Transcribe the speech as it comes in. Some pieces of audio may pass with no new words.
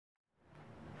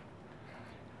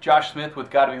Josh Smith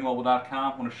with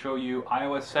GottaBeMobile.com. I want to show you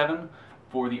iOS 7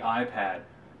 for the iPad.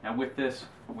 Now with this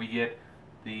we get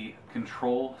the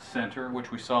control center,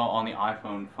 which we saw on the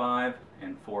iPhone 5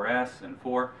 and 4S and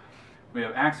 4. We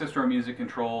have access to our music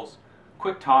controls,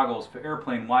 quick toggles for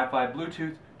airplane, Wi-Fi,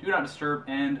 Bluetooth, do not disturb,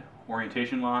 and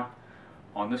orientation lock.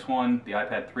 On this one, the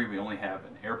iPad 3, we only have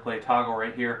an AirPlay toggle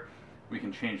right here. We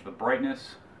can change the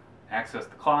brightness, access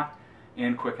the clock,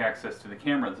 and quick access to the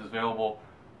camera. This is available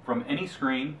from any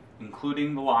screen,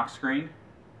 including the lock screen.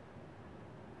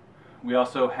 We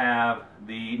also have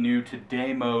the new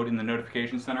Today mode in the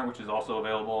notification center, which is also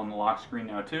available on the lock screen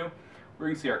now too. Where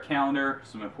you can see our calendar,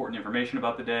 some important information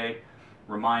about the day,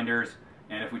 reminders,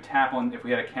 and if we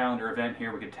had a calendar event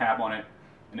here, we could tap on it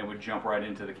and it would jump right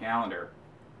into the calendar.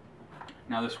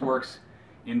 Now this works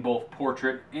in both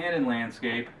portrait and in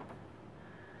landscape.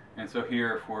 And so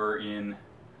here, if we're in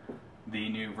the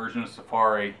new version of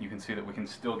Safari, you can see that we can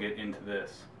still get into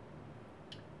this.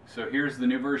 So here's the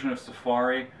new version of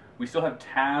Safari. We still have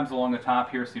tabs along the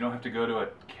top here, so you don't have to go to a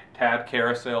tab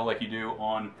carousel like you do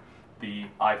on the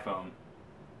iPhone.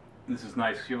 This is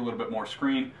nice. You have a little bit more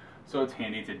screen, so it's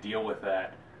handy to deal with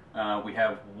that. We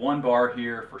have one bar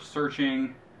here for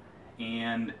searching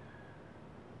and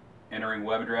entering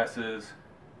web addresses.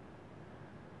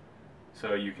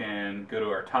 So you can go to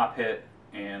our top hit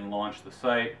and launch the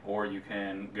site, or you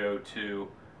can go to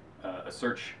a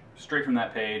search straight from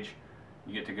that page.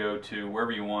 You get to go to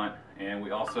wherever you want, and we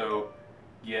also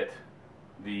get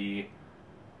the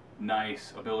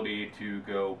nice ability to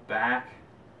go back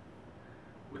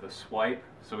with a swipe,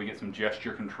 so we get some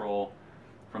gesture control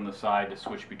from the side to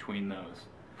switch between those.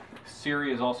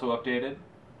 Siri is also updated.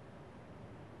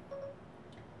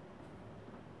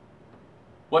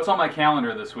 What's on my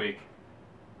calendar this week?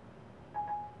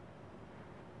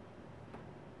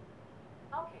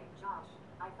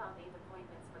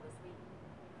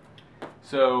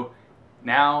 So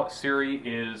now Siri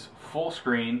is full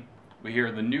screen. We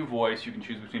hear the new voice. You can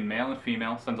choose between male and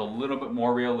female. Sounds a little bit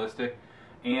more realistic.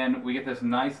 And we get this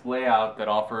nice layout that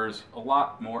offers a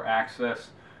lot more access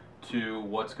to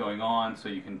what's going on. So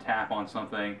you can tap on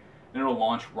something and it'll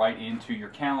launch right into your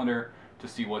calendar to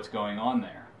see what's going on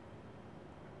there.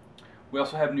 We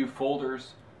also have new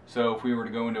folders. So if we were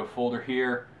to go into a folder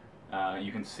here,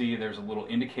 you can see there's a little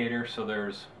indicator. So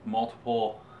there's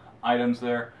multiple items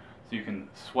there. So you can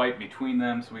swipe between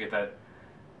them, so we get that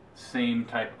same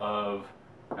type of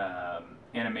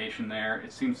animation there.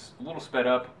 It seems a little sped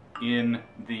up in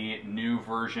the new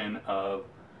version of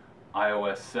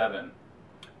iOS 7.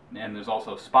 And there's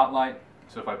also Spotlight,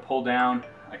 so if I pull down,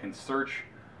 I can search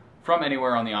from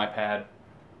anywhere on the iPad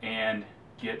and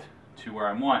get to where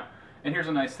I want. And here's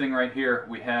a nice thing right here.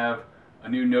 We have a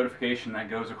new notification that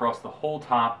goes across the whole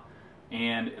top,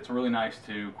 and it's really nice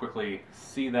to quickly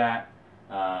see that.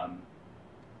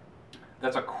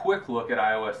 That's a quick look at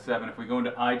iOS 7. If we go into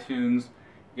iTunes,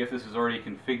 if this is already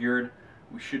configured,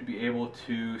 we should be able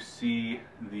to see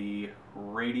the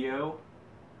radio.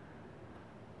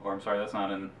 Or I'm sorry, that's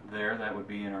not in there. That would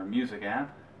be in our music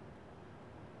app,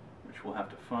 which we'll have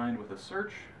to find with a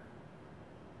search.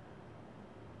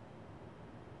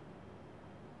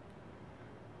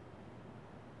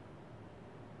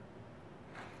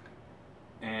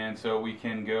 And so we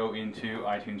can go into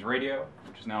iTunes Radio,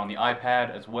 which is now on the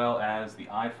iPad as well as the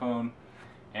iPhone,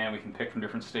 and we can pick from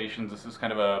different stations. This is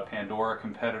kind of a Pandora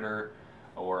competitor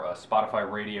or a Spotify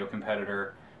radio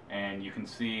competitor, and you can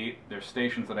see there's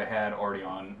stations that I had already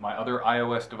on my other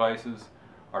iOS devices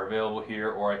are available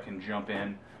here, or I can jump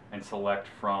in and select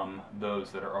from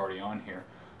those that are already on here.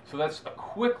 So that's a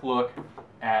quick look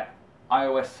at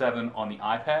iOS 7 on the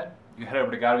iPad. You can head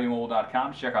over to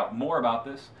GottaBeMobile.com to check out more about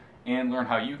this and learn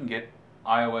how you can get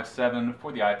iOS 7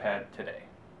 for the iPad today.